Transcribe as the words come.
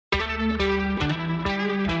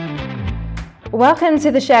Welcome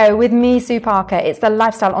to the show with me, Sue Parker. It's the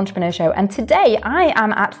Lifestyle Entrepreneur Show, and today I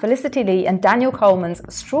am at Felicity Lee and Daniel Coleman's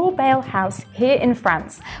Straw Bale House here in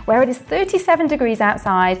France, where it is 37 degrees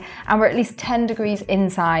outside and we're at least 10 degrees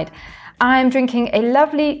inside. I'm drinking a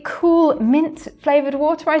lovely, cool, mint-flavoured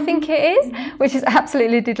water, I think it is, which is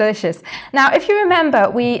absolutely delicious. Now, if you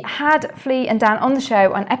remember, we had Flea and Dan on the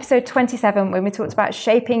show on episode 27 when we talked about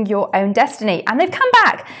shaping your own destiny. And they've come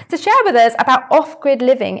back to share with us about off-grid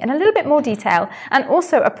living in a little bit more detail, and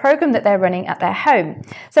also a program that they're running at their home.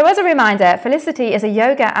 So as a reminder, Felicity is a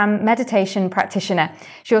yoga and meditation practitioner.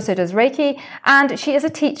 She also does Reiki, and she is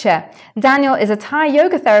a teacher. Daniel is a Thai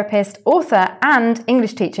yoga therapist, author, and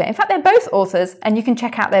English teacher. In fact, they're both authors, and you can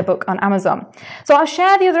check out their book on Amazon. So I'll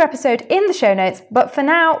share the other episode in the show notes, but for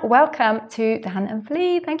now, welcome to Dan and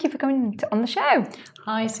Flea. Thank you for coming on the show.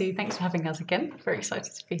 Hi Sue, thanks for having us again. Very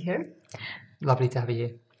excited to be here. Lovely to have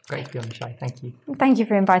you. Great to be on the show. Thank you. Thank you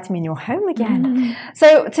for inviting me in your home again.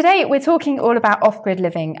 So today we're talking all about off-grid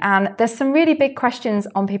living, and there's some really big questions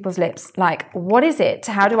on people's lips, like what is it?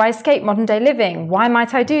 How do I escape modern day living? Why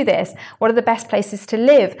might I do this? What are the best places to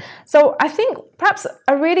live? So I think perhaps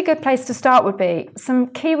a really good place to start would be some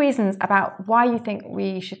key reasons about why you think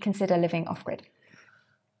we should consider living off-grid.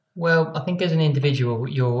 Well, I think as an individual,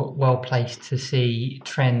 you're well placed to see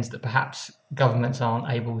trends that perhaps governments aren't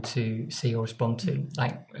able to see or respond to.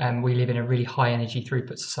 Like we live in a really high energy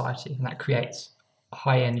throughput society, and that creates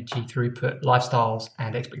high energy throughput lifestyles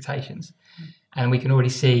and expectations. And we can already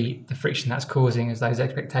see the friction that's causing as those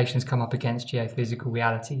expectations come up against geophysical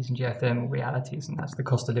realities and geothermal realities, and that's the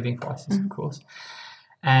cost of living crisis, of course.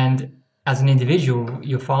 And as an individual,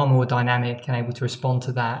 you're far more dynamic and able to respond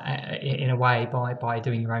to that in a way by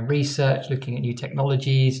doing your own research, looking at new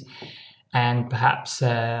technologies, and perhaps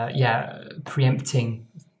preempting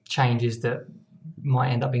changes that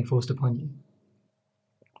might end up being forced upon you.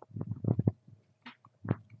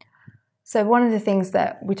 So one of the things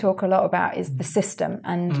that we talk a lot about is the system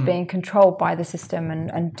and being controlled by the system,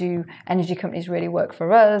 and do energy companies really work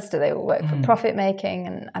for us? Do they all work for profit making?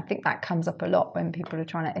 And I think that comes up a lot when people are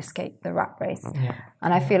trying to escape the rat race. Yeah.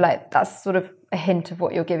 And I feel like that's sort of a hint of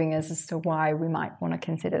what you're giving us as to why we might want to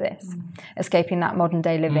consider this. Escaping that modern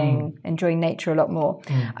day living, enjoying nature a lot more.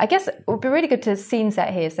 I guess it would be really good to scene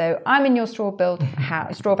set here. So I'm in your straw bale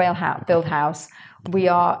house. We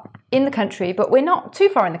are in the country, but we're not too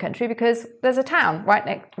far in the country because there's a town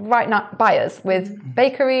right by us with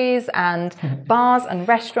bakeries and bars and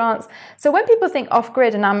restaurants. So when people think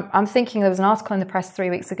off-grid, and I'm thinking there was an article in the press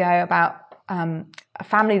 3 weeks ago about a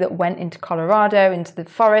family that went into Colorado, into the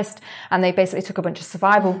forest, and they basically took a bunch of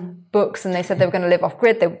survival books, and they said they were going to live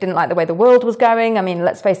off-grid. They didn't like the way the world was going. I mean,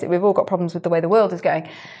 let's face it, we've all got problems with the way the world is going.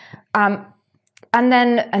 And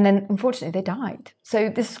then unfortunately they died. So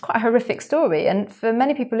this is quite a horrific story. And for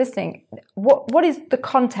many people listening, what is the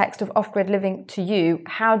context of off-grid living to you?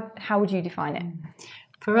 How would you define it?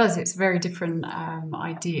 For us, it's a very different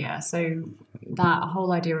idea. So that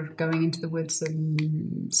whole idea of going into the woods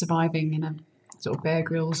and surviving in a sort of Bear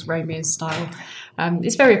Grylls, Ray Mears style,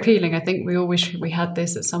 it's very appealing. I think we all wish we had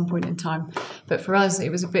this at some point in time. But for us, it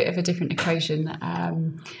was a bit of a different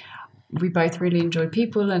equation. We both really enjoyed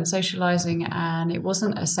people and socialising, and it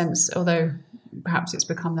wasn't a sense, although perhaps it's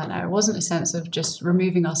become that now, it wasn't a sense of just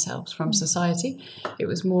removing ourselves from society. It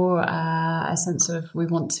was more a sense of we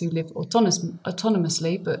want to live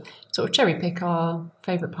autonomously, but sort of cherry pick our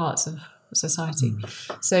favourite parts of society.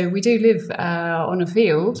 So we do live on a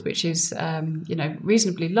field which is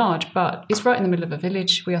reasonably large, but it's right in the middle of a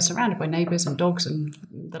village. We are surrounded by neighbours and dogs and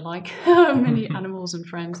the like, many animals and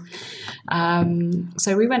friends.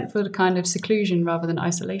 So we went for the kind of seclusion rather than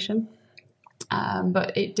isolation,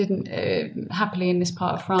 but it didn't happily in this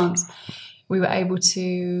part of France. We were able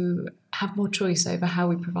to have more choice over how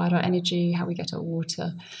we provide our energy, how we get our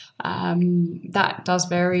water. That does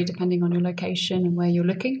vary depending on your location and where you're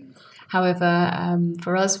looking. However,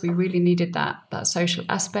 for us, we really needed that social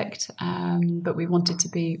aspect, but we wanted to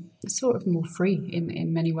be sort of more free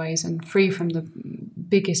in many ways, and free from the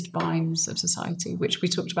biggest binds of society, which we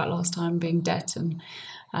talked about last time, being debt.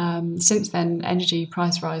 And since then, energy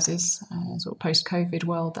price rises, sort of post-COVID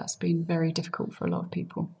world, that's been very difficult for a lot of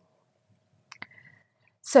people.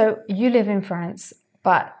 So you live in France,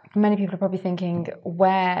 but many people are probably thinking,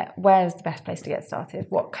 where's the best place to get started?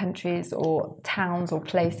 What countries or towns or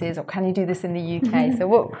places, or can you do this in the UK? So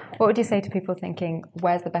what would you say to people thinking,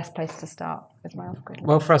 where's the best place to start with my off-grid?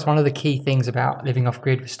 Well, for us, one of the key things about living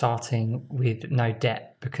off-grid was starting with no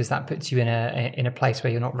debt, because that puts you in a place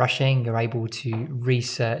where you're not rushing. You're able to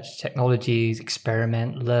research technologies,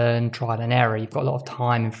 experiment, learn, trial and error. You've got a lot of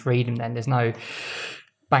time and freedom then. There's no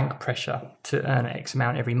bank pressure to earn X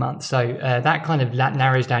amount every month. So that kind of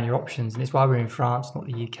narrows down your options, and it's why we're in France, not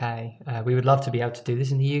the UK. We would love to be able to do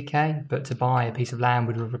this in the UK, but to buy a piece of land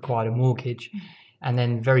would have required a mortgage, and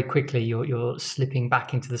then very quickly you're slipping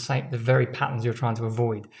back into the very patterns you're trying to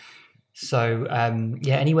avoid. So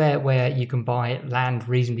anywhere where you can buy land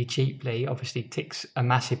reasonably cheaply obviously ticks a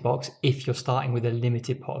massive box if you're starting with a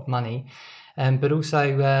limited pot of money. But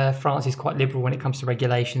also France is quite liberal when it comes to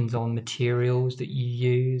regulations on materials that you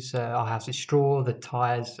use. Our house is straw, the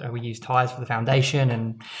tyres, we use tyres for the foundation,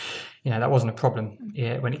 and that wasn't a problem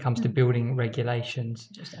when it comes to building regulations.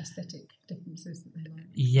 Just aesthetic differences that they like.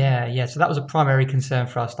 Yeah. So that was a primary concern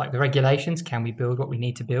for us, like the regulations. Can we build what we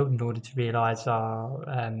need to build in order to realise our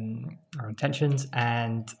intentions?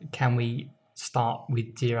 And can we start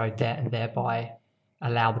with zero debt and thereby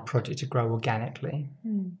allow the project to grow organically?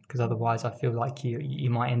 Because otherwise I feel like you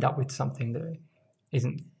might end up with something that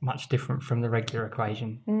isn't much different from the regular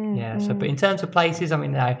equation. But in terms of places, I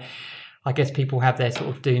mean, I guess people have their sort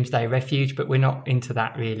of doomsday refuge, but we're not into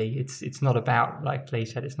that really. It's not about, like Lee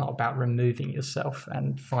said, it's not about removing yourself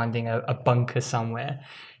and finding a bunker somewhere.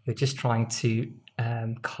 You're just trying to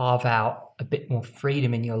carve out a bit more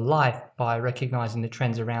freedom in your life by recognizing the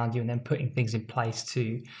trends around you and then putting things in place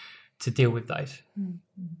to deal with those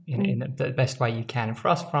in the best way you can. And for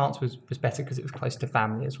us, France was better because it was close to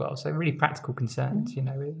family as well. So really practical concerns,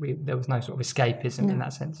 there was no sort of escapism in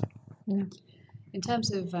that sense. In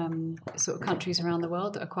terms of sort of countries around the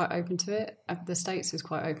world that are quite open to it, the States is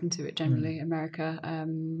quite open to it generally. America,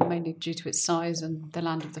 mainly due to its size and the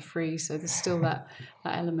land of the free, so there's still that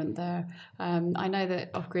element there. I know that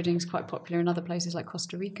off-gridding is quite popular in other places like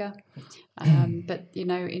Costa Rica, but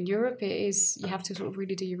in Europe you have to sort of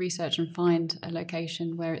really do your research and find a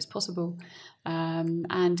location where it's possible.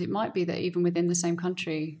 And it might be that even within the same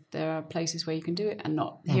country there are places where you can do it and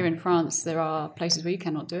not. Here in France there are places where you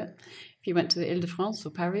cannot do it. If you went to the Ile-de-France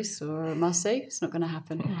or Paris or Marseille, it's not going to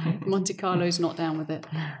happen. Monte Carlo's not down with it.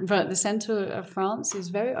 But the centre of France is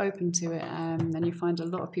very open to it, and you find a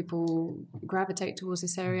lot of people gravitate towards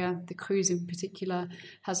this area. The Cruz in particular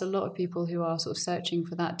has a lot of people who are sort of searching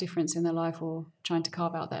for that difference in their life or trying to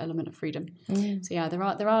carve out that element of freedom. So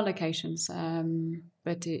there are locations,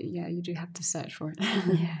 but you do have to search for it.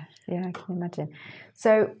 I can imagine.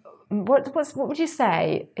 So what would you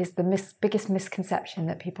say is the biggest misconception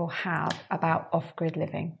that people have about off-grid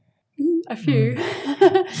living? A few.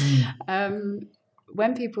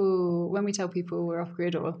 When we tell people we're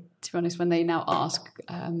off-grid, or to be honest, when they now ask,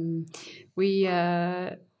 we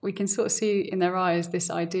can sort of see in their eyes this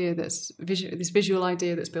idea this visual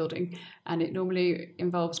idea that's building, and it normally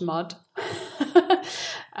involves mud,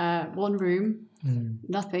 one room,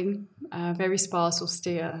 nothing, very sparse,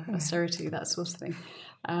 austerity, that sort of thing.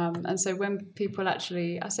 And so when people I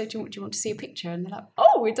say, do you want to see a picture? And they're like,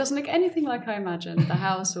 oh, it doesn't look anything like I imagined, the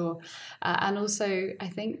house. And also I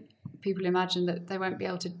think people imagine that they won't be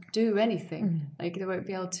able to do anything. Like they won't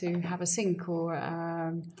be able to have a sink or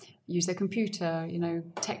use their computer,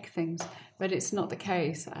 tech things. But it's not the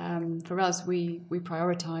case. For us, we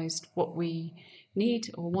prioritised what we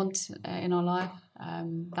need or want in our life.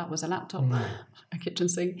 That was a laptop, a kitchen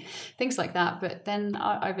sink, things like that. But then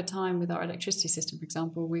over time with our electricity system, for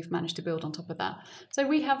example, we've managed to build on top of that. So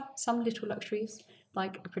we have some little luxuries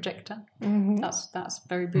like a projector. That's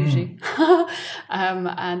very bougie.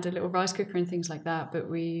 And a little rice cooker and things like that. But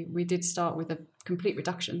we did start with a complete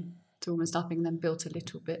reduction to almost nothing, and then built a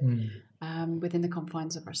little bit within the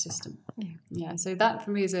confines of our system. So that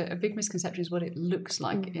for me is a big misconception, is what it looks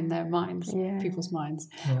like in their minds, people's minds.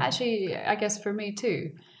 Actually, I guess for me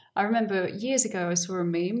too. I remember years ago I saw a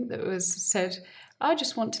meme that said, I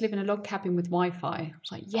just want to live in a log cabin with Wi-Fi. I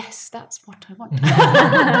was like, yes, that's what I want.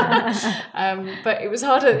 But it was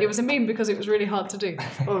harder. It was a meme because it was really hard to do,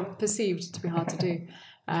 or perceived to be hard to do.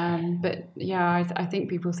 But I think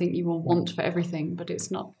people think you will want for everything, but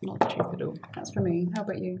it's not the truth at all. That's for me. How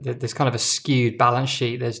about you? There's kind of a skewed balance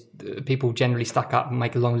sheet. There's people generally stuck up and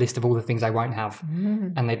make a long list of all the things they won't have,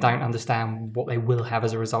 and they don't understand what they will have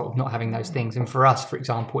as a result of not having those things. And for us, for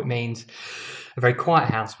example, it means a very quiet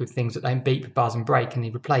house with things that don't beep, buzz and break and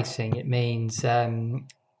need replacing. It means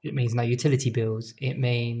no utility bills. It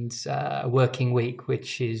means a working week,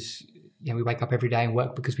 which is, we wake up every day and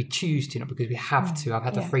work because we choose to, not because we have to. I've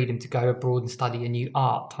had the freedom to go abroad and study a new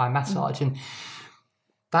art, Thai massage, and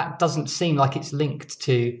that doesn't seem like it's linked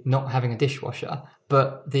to not having a dishwasher,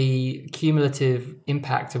 but the cumulative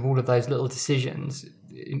impact of all of those little decisions,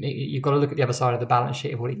 you've got to look at the other side of the balance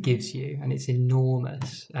sheet of what it gives you, and it's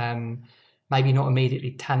enormous. Maybe not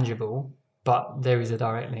immediately tangible, but there is a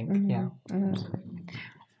direct link.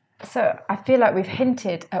 So I feel like we've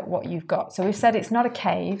hinted at what you've got. So we've said it's not a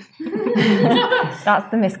cave. That's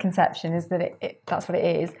the misconception, is that that's what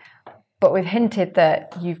it is. But we've hinted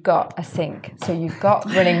that you've got a sink. So you've got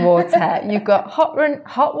running water. You've got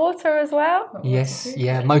hot water as well. Yes,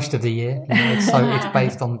 yeah, most of the year. It's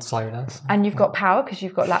based on solar. So. And you've got power because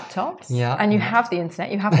you've got laptops. Yeah. And you have the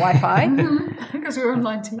internet. You have Wi-Fi. Because we're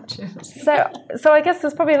online teachers. So I guess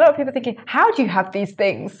there's probably a lot of people thinking, how do you have these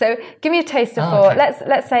things? So give me a taster for,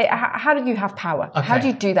 let's say, how do you have power? Okay. How do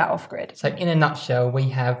you do that off-grid? So in a nutshell, we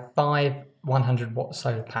have 5 100-watt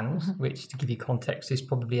solar panels, which, to give you context, is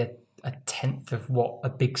probably a tenth of what a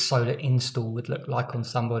big solar install would look like on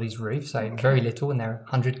somebody's roof. So very little, and they're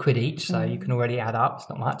 100 quid each. So you can already add up. It's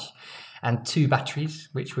not much. And 2 batteries,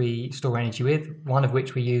 which we store energy with, one of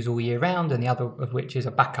which we use all year round, and the other of which is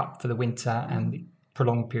a backup for the winter and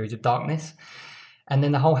prolonged periods of darkness. And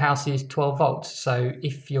then the whole house is 12 volts. So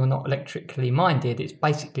if you're not electrically minded, it's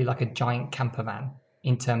basically like a giant camper van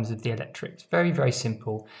in terms of the electrics. Very, very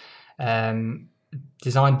simple.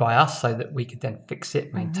 Designed by us so that we could then fix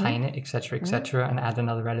it, maintain it, etc., and add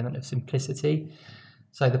another element of simplicity.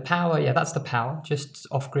 So the power, that's the power, just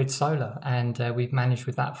off-grid solar. And we've managed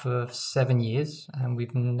with that for 7 years, and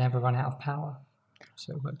we've never run out of power.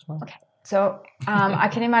 So it works well. Okay. So I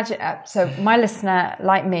can imagine, so my listener,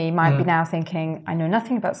 like me, might be now thinking, I know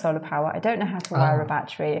nothing about solar power. I don't know how to wire a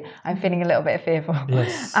battery. I'm feeling a little bit fearful.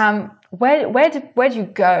 Yes. Where do you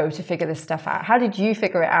go to figure this stuff out? How did you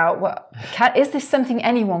figure it out? Is this something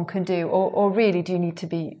anyone can do? Or really, do you need to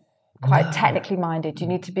be quite technically minded? Do you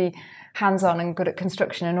need to be hands-on and good at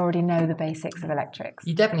construction and already know the basics of electrics?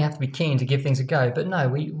 You definitely have to be keen to give things a go. But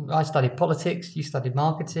no, I studied politics, you studied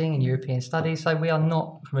marketing and European studies, so we are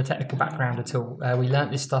not from a technical background at all. We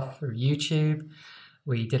learnt this stuff through YouTube.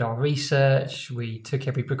 We did our research. We took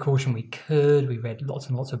every precaution we could. We read lots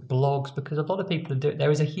and lots of blogs, because a lot of people do it.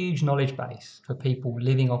 There is a huge knowledge base for people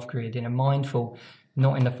living off-grid in a mindful,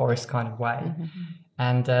 not in the forest kind of way.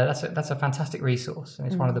 And that's a fantastic resource, and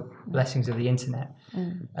it's one of the blessings of the internet.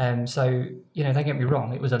 So, don't get me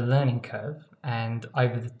wrong, it was a learning curve, and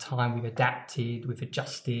over the time we've adapted, we've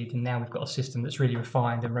adjusted, and now we've got a system that's really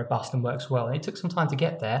refined and robust and works well. And it took some time to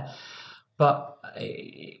get there, but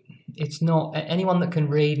it's not, anyone that can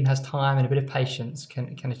read and has time and a bit of patience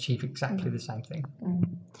can achieve exactly the same thing.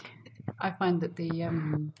 I find that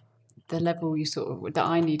the level that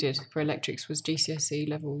I needed for electrics was GCSE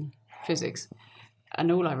level physics. And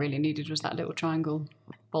all I really needed was that little triangle,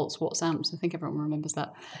 volts, watts, amps. I think everyone remembers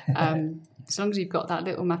that. As long as you've got that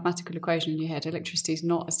little mathematical equation in your head, electricity is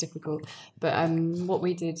not as difficult. But what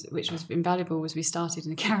we did, which was invaluable, was we started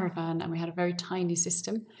in a caravan and we had a very tiny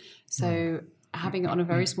system. So having it on a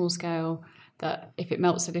very small scale, that if it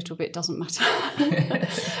melts a little bit doesn't matter.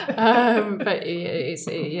 But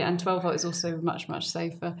and 12 volt is also much, much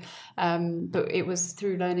safer. But it was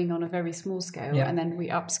through learning on a very small scale, and then we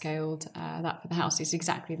upscaled that for the house. It's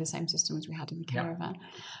exactly the same system as we had in the caravan.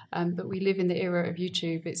 But we live in the era of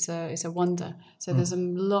YouTube. It's a wonder. So there's a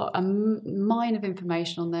mine of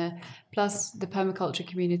information on there. Plus the permaculture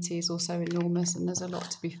community is also enormous, and there's a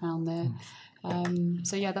lot to be found there.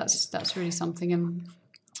 That's really something. And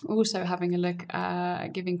also having a look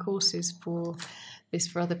at giving courses for this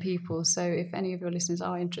for other people. So if any of your listeners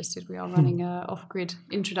are interested, we are running a off-grid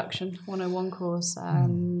introduction 101 course,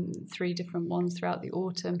 3 different ones throughout the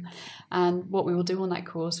autumn. And what we will do on that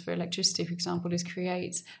course for electricity, for example, is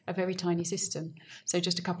create a very tiny system. So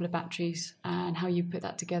just a couple of batteries, and how you put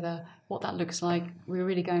that together, what that looks like. We're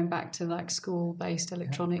really going back to like school-based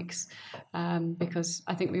electronics, because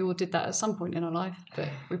I think we all did that at some point in our life, but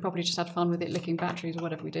we probably just had fun with it, licking batteries or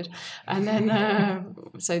whatever we did. And then,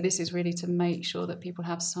 so this is really to make sure that people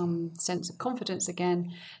have some sense of confidence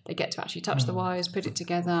again. They get to actually touch the wires, put it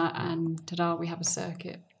together, and ta-da, we have a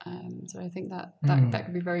circuit. So I think that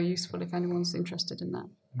could be very useful if anyone's interested in that.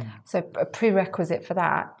 So a prerequisite for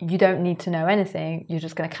that, you don't need to know anything. You're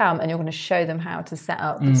just going to come and you're going to show them how to set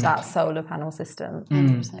up that solar panel system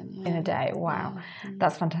 100%, in a day. Wow,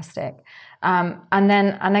 that's fantastic. And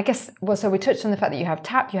I guess, so we touched on the fact that you have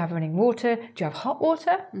tap, you have running water. Do you have hot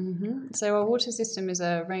water? So our water system is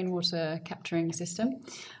a rainwater capturing system.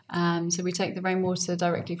 So we take the rainwater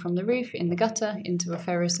directly from the roof in the gutter into a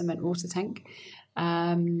ferro cement water tank.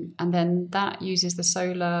 And then that uses the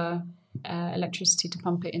solar electricity to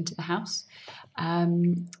pump it into the house.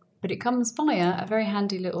 But it comes via a very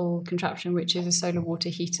handy little contraption, which is a solar water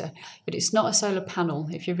heater. But it's not a solar panel.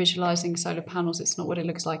 If you're visualising solar panels, it's not what it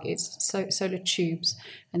looks like. It's solar tubes.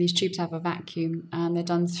 And these tubes have a vacuum, and they're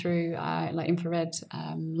done through like infrared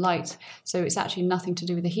light. So it's actually nothing to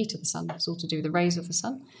do with the heat of the sun. It's all to do with the rays of the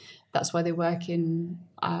sun. That's why they work in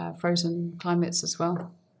frozen climates as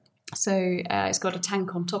well. So it's got a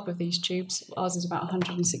tank on top of these tubes. Ours is about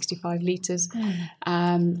 165 litres,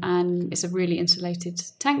 and it's a really insulated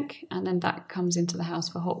tank, and then that comes into the house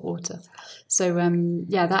for hot water. So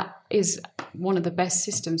that is one of the best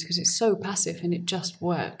systems because it's so passive and it just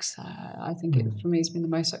works. I think it, for me, has been the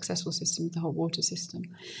most successful system, the hot water system.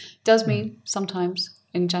 Does mean sometimes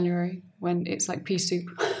in January when it's like pea soup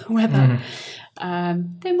weather,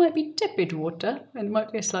 there might be tepid water and it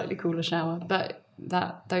might be a slightly cooler shower, but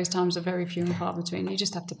those times are very few and far between. You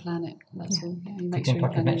just have to plan it. That's all. Yeah, you make sure you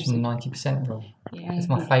I could mention the 90% rule. Yeah, it's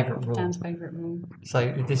my favourite rule. Dan's favourite rule.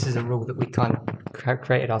 So this is a rule that we kind of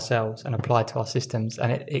created ourselves and applied to our systems,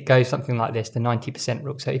 and it goes something like this: the 90%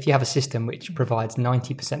 rule. So if you have a system which provides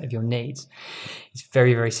 90% of your needs, it's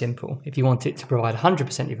very, very simple. If you want it to provide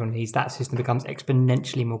 100% of your needs, that system becomes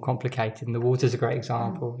exponentially more complicated. And the water is a great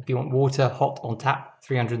example. If you want water hot on tap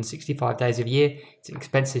 365 days of the year, it's an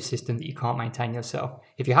expensive system that you can't maintain yourself.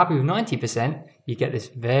 If you're happy with 90%, you get this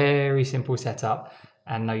very simple setup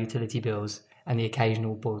and no utility bills and the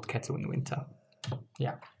occasional boiled kettle in the winter.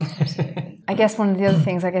 Yeah. I guess one of the other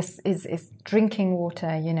things, is drinking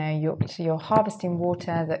water. You know, you're harvesting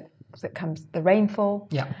water that comes the rainfall.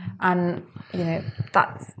 Yeah. And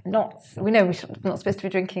that's not. We know we're not supposed to be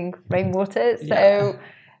drinking rainwater. So,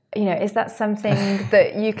 is that something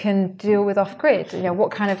that you can deal with off grid?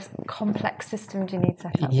 What kind of complex system do you need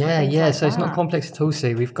set up? Yeah. So it's not complex at all.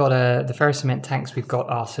 So we've got the ferrous cement tanks. We've got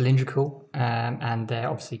our cylindrical, and they're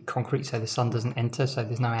obviously concrete, so the sun doesn't enter. So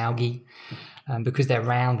there's no algae. Because they're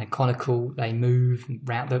round, they're conical, they move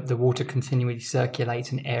round, the water continually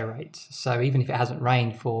circulates and aerates. So even if it hasn't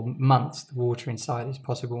rained for months, the water inside is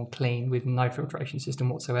possible and clean with no filtration system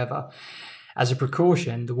whatsoever. As a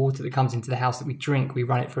precaution, the water that comes into the house that we drink, we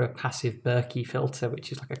run it through a passive Berkey filter,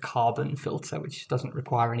 which is like a carbon filter, which doesn't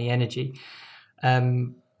require any energy.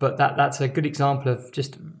 But that's a good example of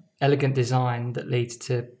just elegant design that leads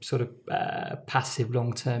to sort of passive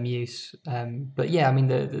long-term use. But yeah, I mean,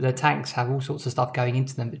 the tanks have all sorts of stuff going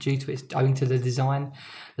into them, but due to it's owing to the design,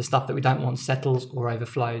 the stuff that we don't want settles or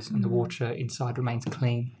overflows and the water inside remains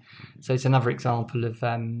clean. So it's another example of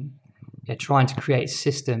trying to create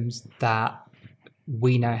systems that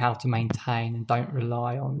we know how to maintain and don't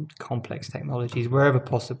rely on complex technologies wherever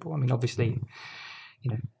possible. I mean, obviously,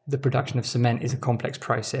 the production of cement is a complex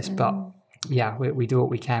process, but yeah, we do what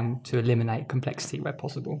we can to eliminate complexity where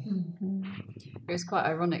possible. It's quite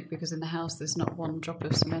ironic because in the house there's not one drop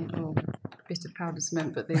of cement or bit of powdered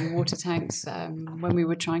cement, but the water tanks, when we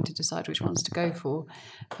were trying to decide which ones to go for,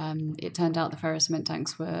 it turned out the ferrous cement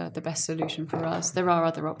tanks were the best solution for us. There are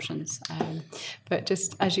other options, but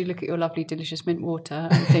just as you look at your lovely delicious mint water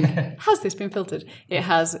and think, has this been filtered? It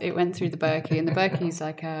has. It went through the Berkey, and the Berkey is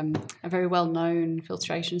like a very well-known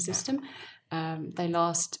filtration system. They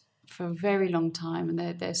last for a very long time,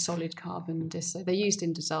 and they're solid carbon, so they're used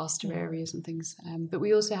in disaster areas and things. But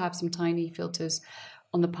we also have some tiny filters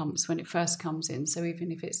on the pumps when it first comes in, so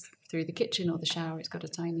even if it's through the kitchen or the shower, it's got a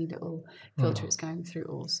tiny little filter it's going through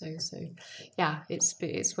also. So yeah,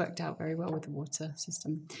 it's worked out very well with the water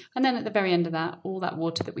system. And then at the very end of that, all that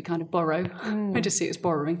water that we kind of borrow, I just see it as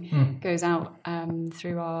borrowing, goes out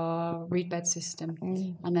through our reed bed system,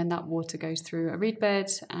 and then that water goes through a reed bed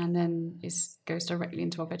and then goes directly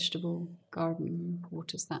into our vegetable garden,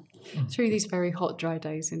 waters that through these very hot dry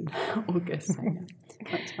days in August. So,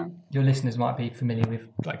 that's fun. Your listeners might be familiar with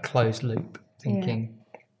like closed loop thinking,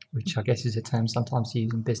 which I guess is a term sometimes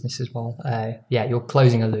used in business as well. You're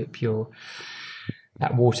closing a loop.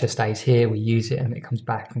 That water stays here, we use it, and it comes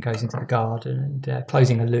back and goes into the garden. And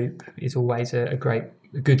closing a loop is always a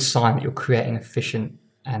good sign that you're creating efficient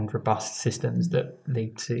and robust systems that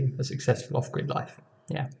lead to a successful off-grid life.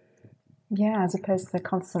 Yeah. Yeah, as opposed to the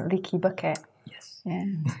constant leaky bucket. Yes. Yeah.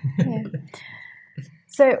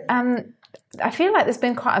 So, I feel like there's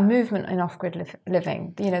been quite a movement in off-grid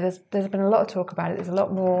living. There's been a lot of talk about it. There's a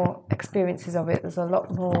lot more experiences of it. There's a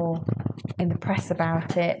lot more in the press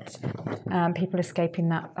about it. People escaping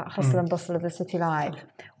that hustle and bustle of the city life.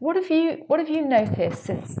 What have you noticed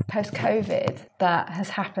since post-COVID that has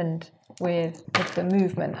happened with the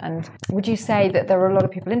movement? And would you say that there are a lot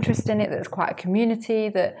of people interested in it? That there's quite a community,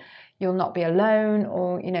 that you'll not be alone,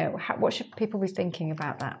 or what should people be thinking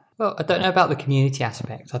about that? Well, I don't know about the community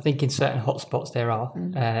aspect. I think in certain hotspots there are.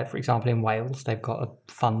 For example, in Wales, they've got a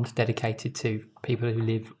fund dedicated to people who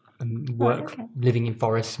live and work, living in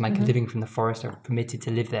forests, make a living from the forest, are permitted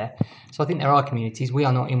to live there. So I think there are communities. We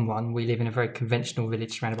are not in one. We live in a very conventional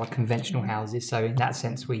village surrounded by conventional houses. So in that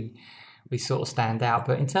sense, we sort of stand out.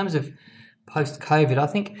 But in terms of post-COVID, I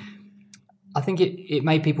think it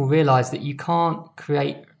made people realise that you can't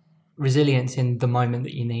create resilience in the moment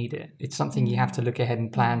that you need it. It's something you have to look ahead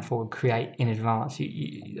and plan for and create in advance.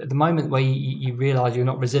 At the moment where you realise you're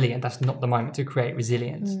not resilient, that's not the moment to create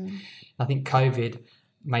resilience. I think COVID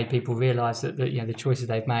made people realise that the choices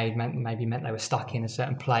they've made meant they were stuck in a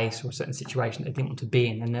certain place or a certain situation they didn't want to be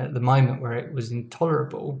in. And at the moment where it was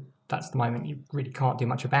intolerable, that's the moment you really can't do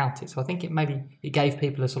much about it. So I think it gave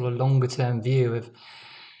people a sort of longer term view of,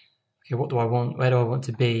 okay, what do I want? Where do I want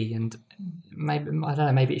to be? And maybe, I don't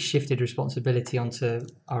know, maybe it shifted responsibility onto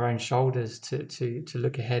our own shoulders to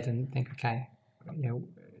look ahead and think, okay,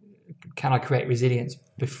 can I create resilience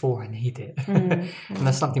before I need it? And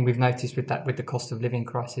that's something we've noticed with the cost of living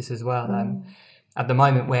crisis as well. At the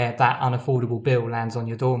moment where that unaffordable bill lands on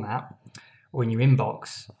your doormat or in your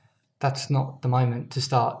inbox, that's not the moment to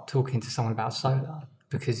start talking to someone about solar,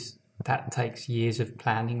 because that takes years of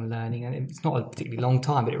planning and learning, and it's not a particularly long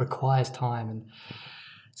time, but it requires time. And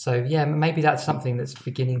so, yeah, maybe that's something that's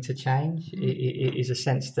beginning to change. It is a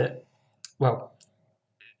sense that, well,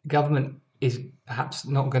 government is perhaps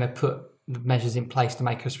not going to put the measures in place to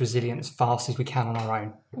make us resilient as fast as we can on our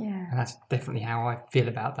own. Yeah. And that's definitely how I feel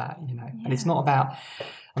about that, And it's not about,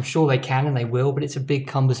 I'm sure they can and they will, but it's a big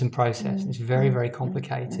cumbersome process. It's very, very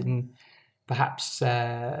complicated. And perhaps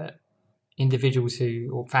individuals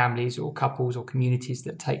or families or couples or communities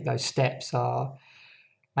that take those steps are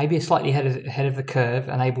maybe slightly ahead of the curve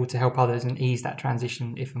and able to help others and ease that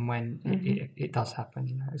transition if and when it does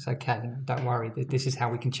happen. It's okay. Don't worry. This is how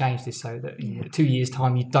we can change this so that in 2 years'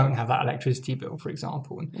 time you don't have that electricity bill, for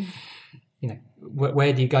example. And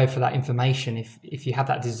where do you go for that information if you have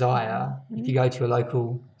that desire? If you go to a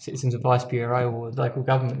local Citizens Advice Bureau or local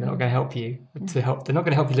government, they're not going to help you. They're not going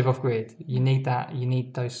to help you live off grid. You need that. You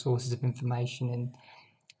need those sources of information in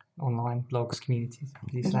online blogs, communities,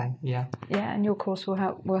 as you say. Yeah, and your course will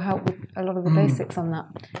help with a lot of the basics on that.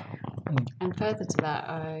 And further to that,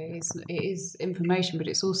 it is information, but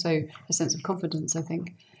it's also a sense of confidence, I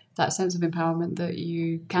think. That sense of empowerment that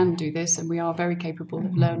you can do this, and we are very capable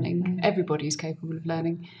of learning. Everybody is capable of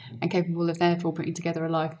learning and capable of therefore putting together a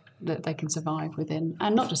life that they can survive within,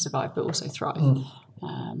 and not just survive but also thrive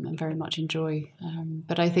and very much enjoy.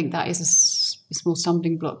 But I think that is a small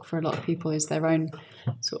stumbling block for a lot of people, is their own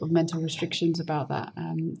sort of mental restrictions about that.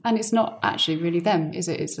 And it's not actually really them, is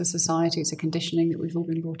it? It's a society, it's a conditioning that we've all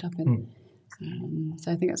been brought up in.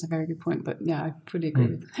 So I think that's a very good point. But yeah, I fully agree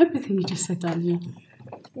with everything you just said, Dan.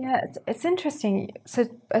 Yeah, it's interesting. So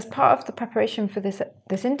as part of the preparation for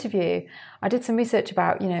this interview, I did some research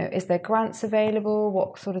about, is there grants available?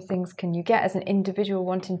 What sort of things can you get as an individual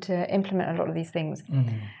wanting to implement a lot of these things?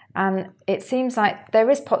 And it seems like there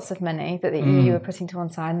is pots of money that the EU are putting to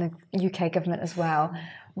one side, and the UK government as well.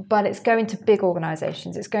 But it's going to big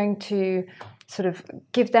organisations. It's going to sort of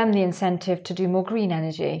give them the incentive to do more green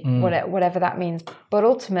energy, whatever that means. But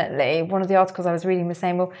ultimately, one of the articles I was reading was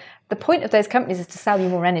saying, well, the point of those companies is to sell you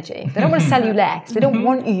more energy. They don't want to sell you less. They don't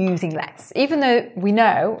want you using less. Even though we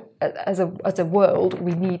know, as a world,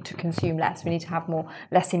 we need to consume less. We need to have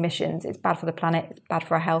less emissions. It's bad for the planet. It's bad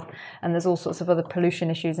for our health. And there's all sorts of other pollution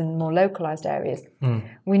issues in more localised areas.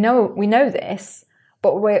 We know this.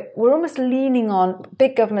 But we're almost leaning on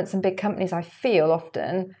big governments and big companies, I feel,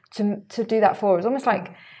 often to do that for us. Almost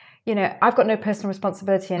like, I've got no personal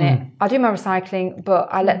responsibility in it. I do my recycling, but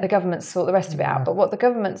I let the governments sort the rest of it out. But what the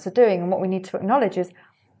governments are doing, and what we need to acknowledge, is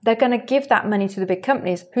they're going to give that money to the big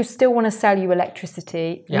companies who still want to sell you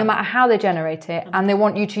electricity, no matter how they generate it, and they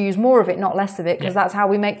want you to use more of it, not less of it, because that's how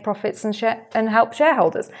we make profits and help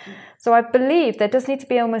shareholders. So I believe there does need to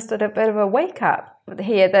be almost a bit of a wake up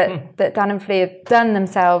here that Dan and Flea have done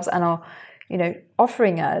themselves and are,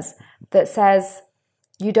 offering us, that says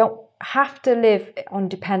you don't have to live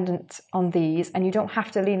dependent on these, and you don't have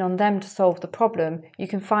to lean on them to solve the problem. You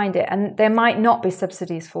can find it, and there might not be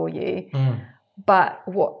subsidies for you. But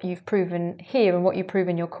what you've proven here and what you prove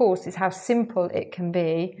in your course is how simple it can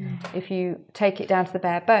be if you take it down to the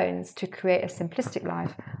bare bones to create a simplistic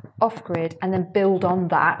life off-grid, and then build on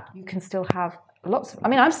that. You can still have lots of,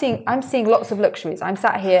 I'm seeing lots of luxuries. I'm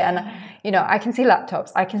sat here and, I can see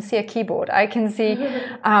laptops. I can see a keyboard. I can see,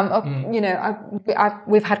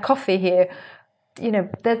 we've had coffee here.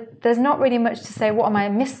 There's not really much to say, what am I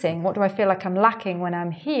missing? What do I feel like I'm lacking when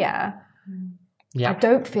I'm here? I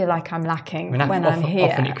don't feel like I'm lacking when I'm here.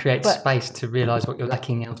 Often it creates space to realise what you're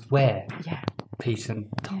lacking elsewhere. Peace and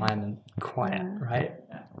time and quiet, right?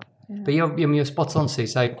 But you're spot on, Sue.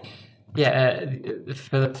 So,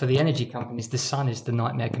 for the energy companies, the sun is the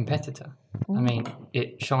nightmare competitor.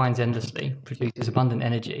 It shines endlessly, produces abundant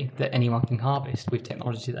energy that anyone can harvest with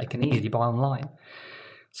technology that they can easily buy online.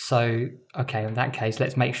 So, okay, in that case,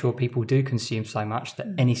 let's make sure people do consume so much that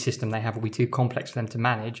any system they have will be too complex for them to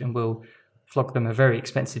manage, and we'll flog them a very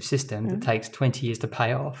expensive system that takes 20 years to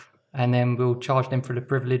pay off. And then we'll charge them for the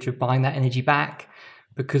privilege of buying that energy back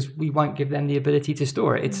because we won't give them the ability to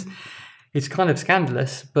store it. It's kind of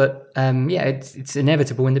scandalous, but it's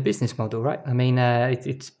inevitable in the business model, right? I mean,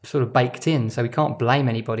 it's sort of baked in, so we can't blame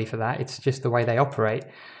anybody for that. It's just the way they operate.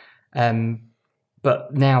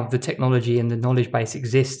 But now the technology and the knowledge base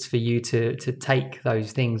exists for you to take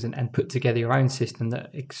those things and put together your own system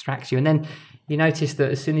that extracts you. And then you notice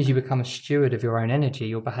that as soon as you become a steward of your own energy,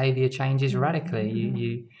 your behavior changes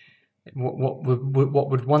radically. What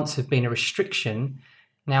would once have been a restriction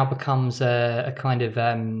now becomes a kind of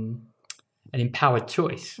an empowered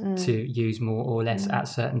choice to use more or less at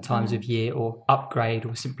certain times of year, or upgrade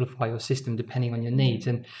or simplify your system depending on your needs.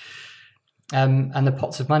 And the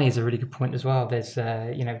pots of money is a really good point as well. There's,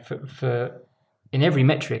 for in every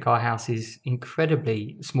metric, our house is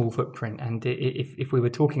incredibly small footprint. And if we were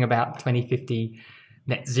talking about 2050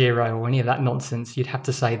 net zero or any of that nonsense, you'd have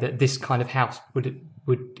to say that this kind of house would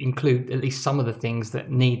include at least some of the things that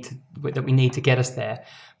we need to get us there.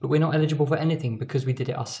 But we're not eligible for anything because we did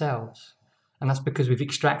it ourselves. And that's because we've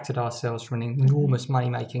extracted ourselves from an enormous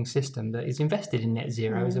money-making system that is invested in net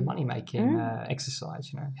zero as a money-making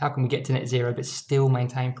exercise. How can we get to net zero but still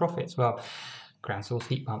maintain profits? Well, ground source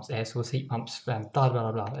heat pumps, air source heat pumps, blah, blah,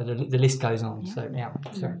 blah, blah. The list goes on. So,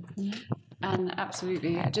 sorry. And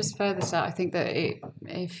absolutely, just further so I think that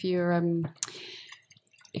if you're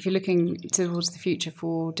looking towards the future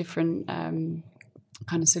for different kind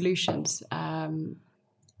of solutions,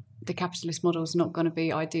 the capitalist model is not going to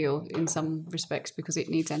be ideal in some respects because it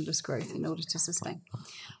needs endless growth in order to sustain.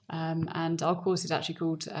 And our course is actually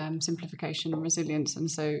called Simplification and Resilience. And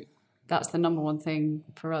so that's the number one thing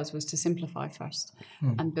for us, was to simplify first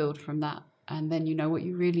and build from that. And then you know what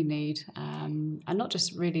you really need, and not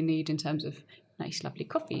just really need in terms of nice, lovely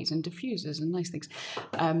coffees and diffusers and nice things,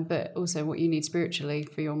 but also what you need spiritually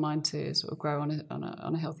for your mind to sort of grow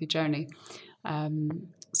on a healthy journey.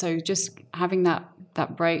 So just having that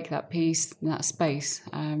break, that peace, and that space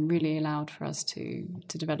really allowed for us to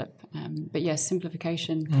develop. But yes,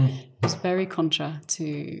 simplification is very contra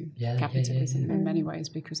to capitalism in many ways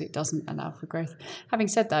because it doesn't allow for growth. Having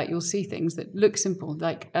said that, you'll see things that look simple,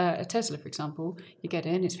 like a Tesla, for example. You get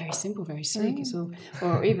in, it's very simple, very sleek. It's all,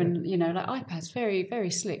 or even like iPads, very, very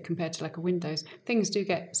slick compared to like a Windows. Things do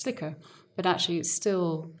get slicker. But actually, it's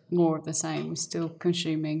still more of the same. We're still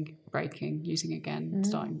consuming, breaking, using again,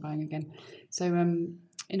 starting, buying again. So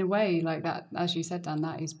in a way, like that, as you said, Dan,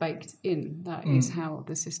 that is baked in. That is how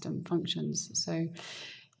the system functions. So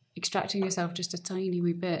extracting yourself just a tiny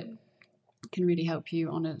wee bit can really help you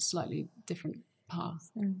on a slightly different path.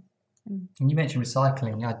 And you mentioned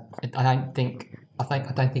recycling. I don't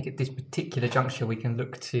think at this particular juncture we can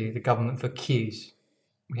look to the government for cues.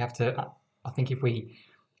 We have to. I think if we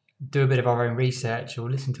do a bit of our own research or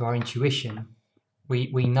listen to our intuition,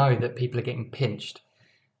 we know that people are getting pinched,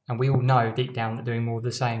 and we all know deep down that doing more of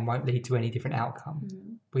the same won't lead to any different outcome.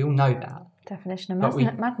 We all know that. Definition of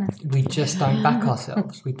madness. We just don't back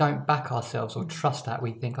ourselves. We don't back ourselves or trust that.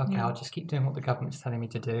 We think, okay, I'll just keep doing what the government's telling me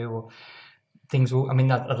to do, or things will. I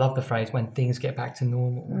mean, I love the phrase "when things get back to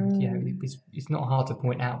normal." And, it's not hard to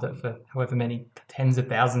point out that for however many tens of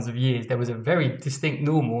thousands of years there was a very distinct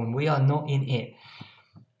normal, and we are not in it.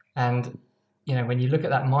 And, when you look at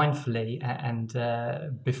that mindfully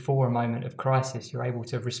and before a moment of crisis, you're able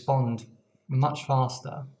to respond much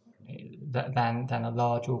faster than a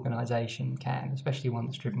large organisation can, especially one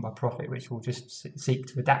that's driven by profit, which will just seek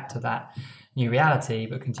to adapt to that new reality,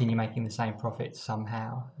 but continue making the same profits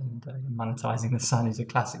somehow. And monetising the sun is a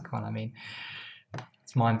classic one. I mean,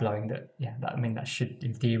 it's mind-blowing that should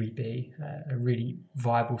in theory be a really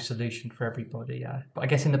viable solution for everybody, but I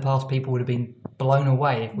guess in the past people would have been blown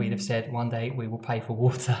away if we'd have said one day we will pay for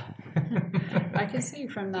water. I can see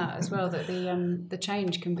from that as well that the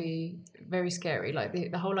change can be very scary. Like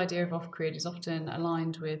the whole idea of off-grid is often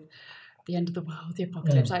aligned with the end of the world, the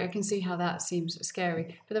apocalypse. Like I can see how that seems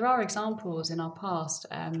scary, but there are examples in our past.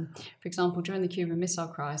 For example, during the Cuban Missile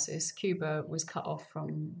Crisis, Cuba was cut off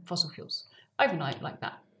from fossil fuels overnight, like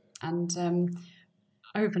that. And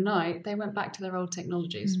overnight, they went back to their old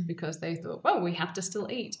technologies because they thought, well, we have to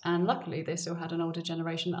still eat. And luckily, they still had an older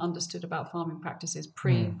generation that understood about farming practices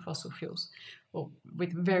pre-fossil fuels, or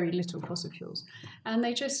with very little fossil fuels. And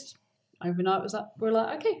they just, overnight, we're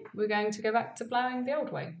like, okay, we're going to go back to ploughing the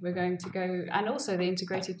old way. We're going to go, and also they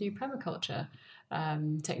integrated new permaculture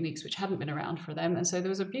techniques which hadn't been around for them. And so there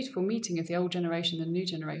was a beautiful meeting of the old generation and the new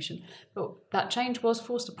generation. But that change was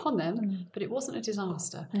forced upon them, but it wasn't a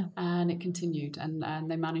disaster. Yeah. And it continued. And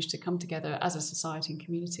they managed to come together as a society and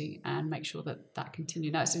community and make sure that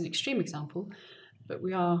continued. Now, it's an extreme example, but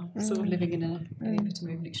we are sort of living in an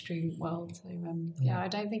epitome of an extreme world. So, I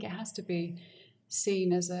don't think it has to be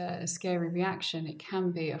seen as a scary reaction. It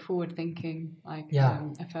can be a forward-thinking,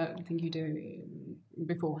 thing you do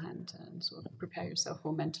beforehand and sort of prepare yourself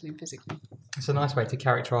for mentally and physically. It's a nice way to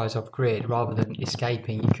characterise off-grid. Rather than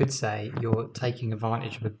escaping, you could say you're taking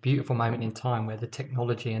advantage of a beautiful moment in time where the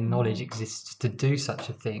technology and knowledge exists to do such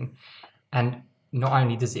a thing. And not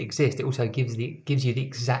only does it exist, it also gives you the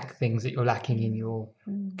exact things that you're lacking in your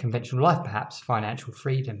conventional life, perhaps financial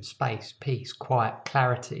freedom, space, peace, quiet,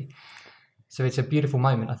 clarity. So it's a beautiful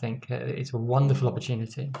moment, I think. It's a wonderful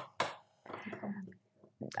opportunity.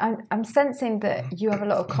 I'm sensing that you have a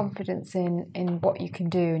lot of confidence in what you can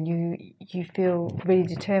do, and you feel really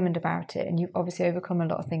determined about it, and you've obviously overcome a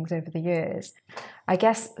lot of things over the years. I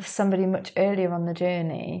guess somebody much earlier on the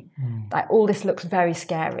journey, like all this looks very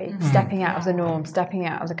scary, stepping out of the norm, stepping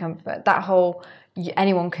out of the comfort, that whole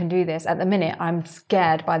anyone can do this. At the minute, I'm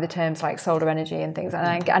scared by the terms like solar energy and things, and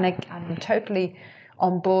I'm totally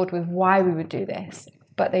on board with why we would do this,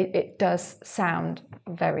 but it does sound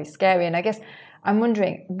very scary. And I guess I'm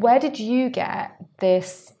wondering, where did you get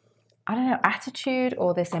this, I don't know, attitude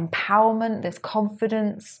or this empowerment, this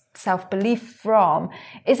confidence, self-belief from?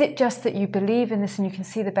 Is it just that you believe in this and you can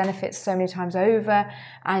see the benefits so many times over,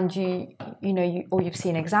 and you've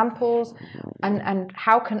seen examples, and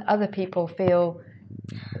how can other people feel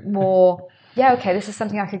more, okay, this is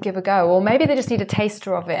something I could give a go, or maybe they just need a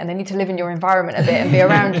taster of it and they need to live in your environment a bit and be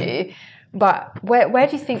around you. But where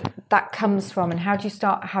do you think that comes from, and how do you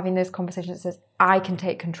start having those conversations that says, I can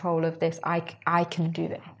take control of this, I can do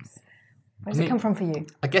this? Where does it come from for you?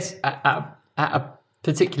 I guess at a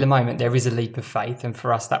particular moment there is a leap of faith, and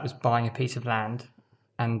for us that was buying a piece of land,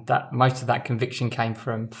 and that most of that conviction came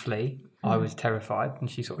from Flea. I was terrified, and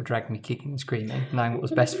she sort of dragged me kicking and screaming, knowing what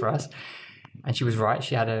was best for us. And she was right.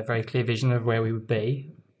 She had a very clear vision of where we would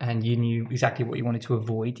be, and you knew exactly what you wanted to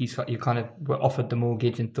avoid. You kind of were offered the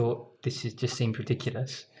mortgage and thought, this just seemed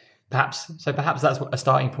ridiculous. Perhaps that's what a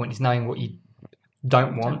starting point is, knowing what you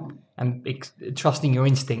don't want and trusting your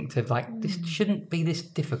instinct of like, this shouldn't be this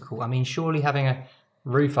difficult. I mean, surely having a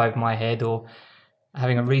roof over my head or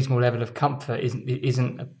having a reasonable level of comfort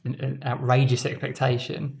isn't an outrageous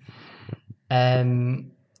expectation.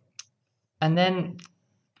 And then,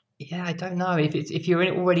 I don't know, if you're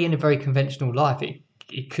already in a very conventional life,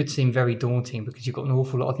 it could seem very daunting because you've got an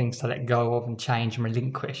awful lot of things to let go of and change and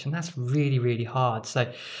relinquish, and that's really, really hard.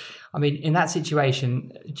 So, I mean, in that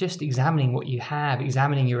situation, just examining what you have,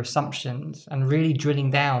 examining your assumptions, and really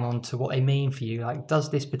drilling down onto what they mean for you. Like,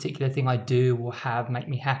 does this particular thing I do or have make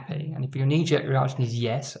me happy? And if your knee-jerk reaction is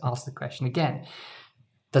yes, ask the question again.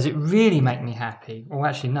 Does it really make me happy? Or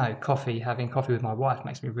actually, no, having coffee with my wife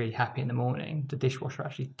makes me really happy in the morning. The dishwasher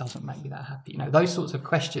actually doesn't make me that happy. Those sorts of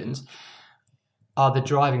questions are the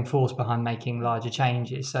driving force behind making larger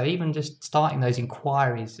changes. So even just starting those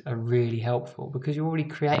inquiries are really helpful, because you're already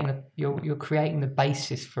creating you're creating the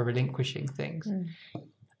basis for relinquishing things.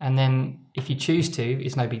 And then if you choose to,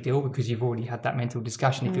 it's no big deal because you've already had that mental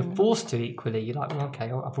discussion. If you're forced to, equally, you're like, well, okay,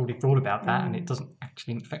 I've already thought about that and it doesn't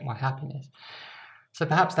actually affect my happiness. So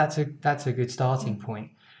perhaps that's a good starting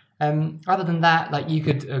point. Other than that, like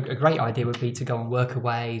a great idea would be to go on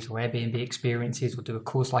Workaways or Airbnb experiences, or do a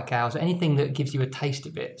course like ours, or anything that gives you a taste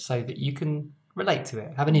of it so that you can relate to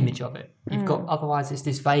it, have an image of it. Otherwise it's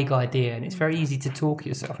this vague idea, and it's very easy to talk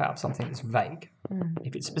yourself out of something that's vague.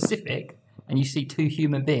 If it's specific and you see two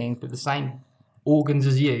human beings with the same organs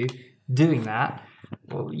as you doing that,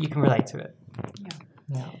 well, you can relate to it.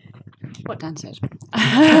 Yeah. What Dan said.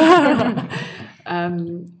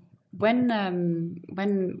 When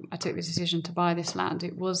I took the decision to buy this land,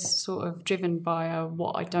 it was sort of driven by a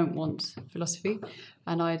what I don't want philosophy,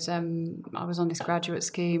 and I was on this graduate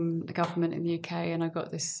scheme, the government in the UK, and I got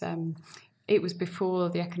this. It was before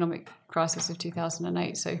the economic crisis of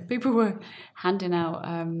 2008, so people were handing out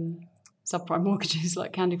subprime mortgages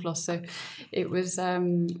like candy floss. So it was. I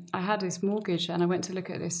had this mortgage, and I went to look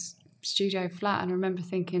at this studio flat, and I remember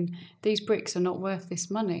thinking, these bricks are not worth this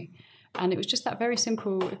money. And it was just that very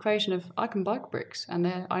simple equation of, I can buy bricks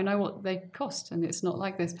and I know what they cost, and it's not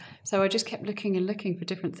like this. So I just kept looking for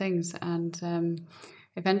different things, and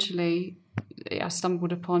eventually I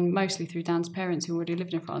stumbled upon, mostly through Dan's parents who already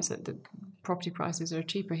lived in France, that the property prices are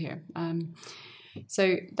cheaper here.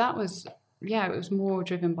 So that was, it was more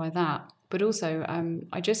driven by that. But also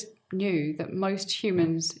I just knew that most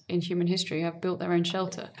humans in human history have built their own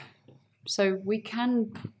shelter. So we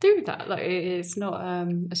can do that. Like, it's not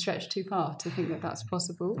a stretch too far to think that that's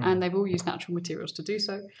possible. And they've all used natural materials to do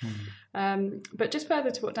so. But just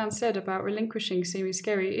further to what Dan said about relinquishing seeming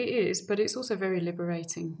scary, it is, but it's also very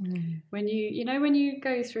liberating. When when you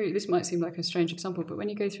go through, this might seem like a strange example, but when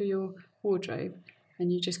you go through your wardrobe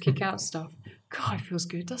and you just kick out stuff, God, it feels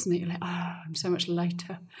good, doesn't it? You're like, I'm so much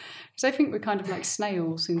lighter. Because I think we're kind of like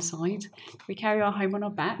snails inside. We carry our home on our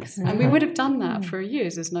backs. And we would have done that for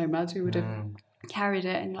years as nomads. We would have carried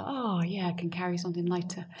it and like, I can carry something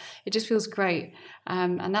lighter. It just feels great.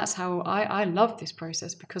 And that's how I love this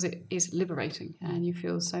process, because it is liberating and you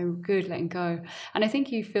feel so good letting go. And I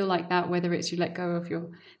think you feel like that whether it's you let go of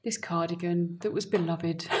this cardigan that was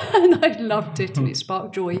beloved and I loved it and it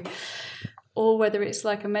sparked joy, or whether it's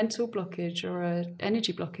like a mental blockage or an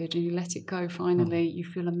energy blockage and you let it go finally, you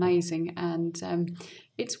feel amazing. And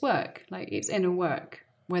it's work, like it's inner work,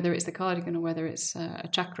 whether it's the cardigan or whether it's a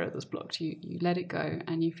chakra that's blocked, you let it go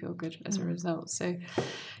and you feel good as a result. So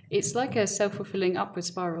it's like a self-fulfilling upward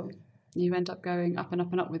spiral. You end up going up and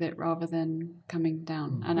up and up with it rather than coming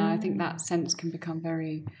down. And I think that sense can become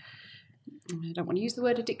very... I don't want to use the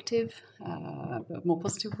word addictive, but a more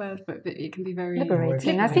positive word, but it can be very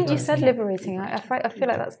liberating. I think you said liberating. I feel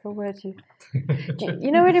like that's the word you.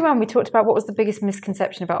 Earlier on we talked about what was the biggest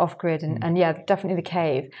misconception about off-grid, and yeah, definitely the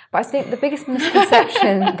cave. But I think the biggest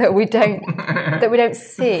misconception that we don't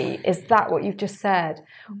see is that what you've just said.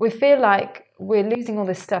 We feel like we're losing all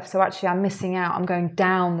this stuff, so actually I'm missing out. I'm going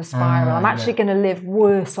down the spiral. I'm actually going to live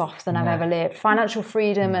worse off than I've ever lived. Financial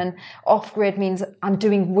freedom and off-grid means I'm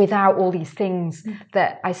doing without all these things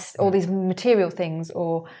all these material things,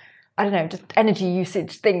 or I don't know, just energy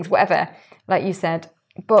usage things, whatever, like you said.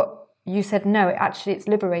 But you said no. It's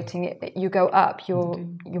liberating. You go up. You're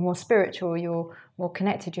more spiritual. You're more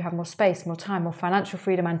connected. You have more space, more time, more financial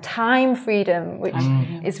freedom, and time freedom, which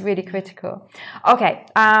is really critical. Okay.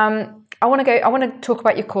 I want to talk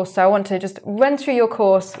about your course. So I want to just run through your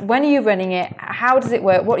course. When are you running it? How does it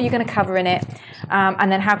work? What are you going to cover in it?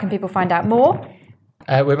 And then how can people find out more?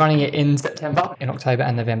 We're running it in September, in October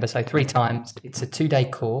and November, so 3 times. It's a 2-day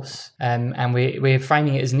course, and we're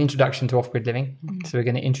framing it as an introduction to off-grid living. So we're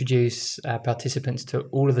going to introduce participants to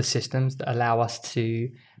all of the systems that allow us to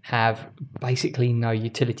have basically no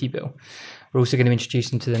utility bill. We're also going to introduce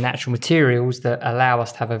them to the natural materials that allow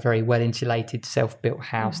us to have a very well-insulated, self-built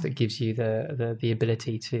house that gives you the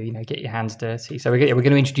ability to get your hands dirty. So we're going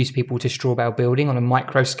to introduce people to straw bale building on a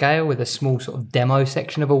micro scale with a small sort of demo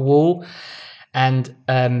section of a wall. And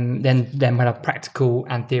then we'll have practical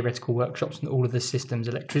and theoretical workshops on all of the systems.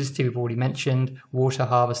 Electricity, we've already mentioned, water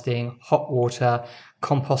harvesting, hot water,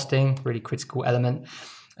 composting, really critical element,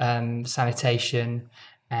 sanitation,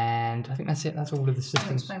 and I think that's it. That's all of the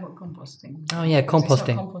systems. Explain what composting. Oh yeah, composting. It's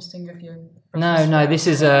not composting of your... No. This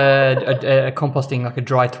is a composting, like a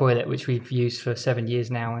dry toilet, which we've used for 7 years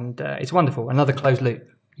now, and it's wonderful. Another closed loop.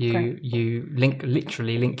 You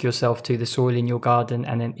literally link yourself to the soil in your garden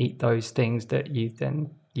and then eat those things that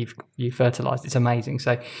you've fertilized. It's amazing.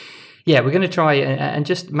 So yeah, we're going to try and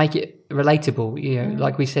just make it relatable.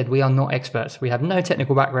 Like we said, we are not experts. We have no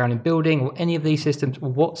technical background in building or any of these systems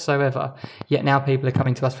whatsoever. Yet now people are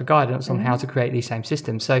coming to us for guidance on how to create these same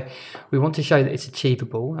systems. So we want to show that it's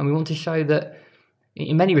achievable, and we want to show that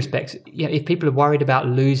in many respects, if people are worried about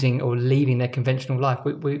losing or leaving their conventional life,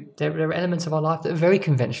 there are elements of our life that are very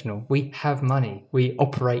conventional. We have money. We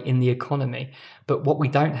operate in the economy. But what we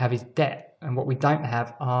don't have is debt. And what we don't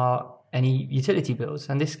have are any utility bills.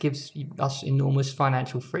 And this gives us enormous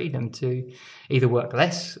financial freedom to either work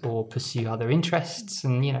less or pursue other interests.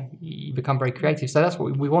 And, you become very creative. So that's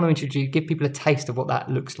what we want to introduce, give people a taste of what that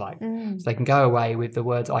looks like. So they can go away with the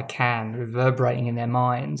words "I can" reverberating in their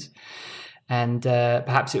minds. And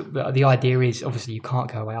perhaps the idea is, obviously, you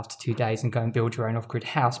can't go away after 2 days and go and build your own off-grid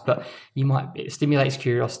house, but it stimulates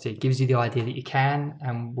curiosity, gives you the idea that you can,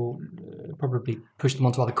 and will probably push them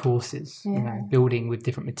onto other courses, building with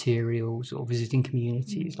different materials or visiting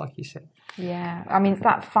communities, like you said. Yeah, I mean, it's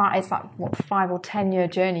that 5 or 10 year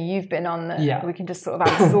journey you've been on that we can just sort of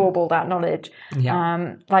absorb all that knowledge,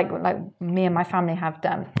 like me and my family have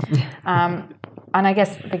done. And I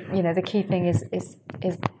guess the key thing is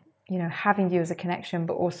having you as a connection,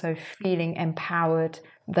 but also feeling empowered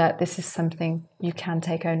that this is something you can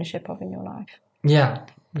take ownership of in your life. Yeah,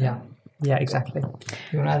 exactly.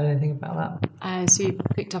 You want to add anything about that? So you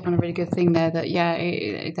picked up on a really good thing there that,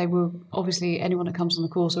 they will, obviously, anyone that comes on the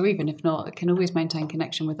course, or even if not, can always maintain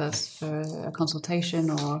connection with us for a consultation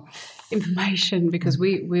or information, because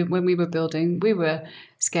we when we were building, we were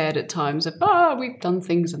scared at times of, we've done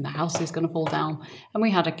things and the house is going to fall down. And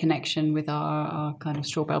we had a connection with our kind of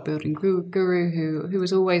straw bale building guru who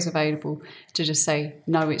was always available to just say,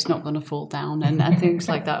 no, it's not going to fall down, and things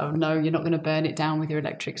like that. Oh, no, you're not going to burn it down with your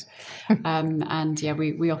electrics.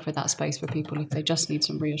 We offer that space for people if they just need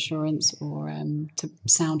some reassurance or to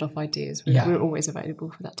sound off ideas. We're always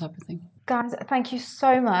available for that type of thing. Guys, thank you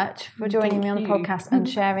so much for joining me on the podcast and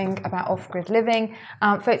sharing about off-grid living.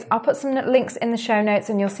 Folks, I'll put some links in the show notes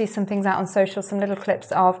and you'll see some things out on social, some little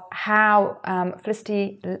clips of how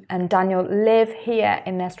Felicity and Daniel live here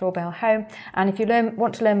in their straw bale home. And if you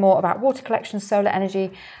want to learn more about water collection, solar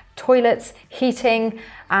energy, toilets, heating,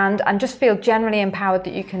 and just feel generally empowered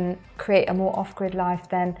that you can create a more off-grid life,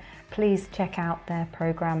 then please check out their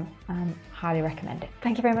programme. Highly recommend it.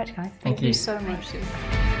 Thank you very much, guys. Thank you so much.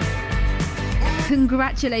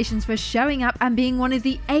 Congratulations for showing up and being one of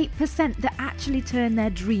the 8% that actually turn their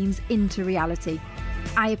dreams into reality.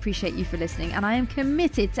 I appreciate you for listening, and I am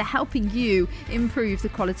committed to helping you improve the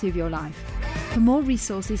quality of your life. For more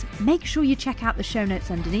resources, make sure you check out the show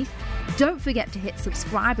notes underneath. Don't forget to hit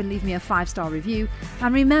subscribe and leave me a 5-star review.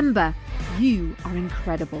 And remember, you are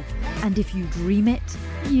incredible. And if you dream it,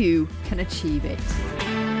 you can achieve it.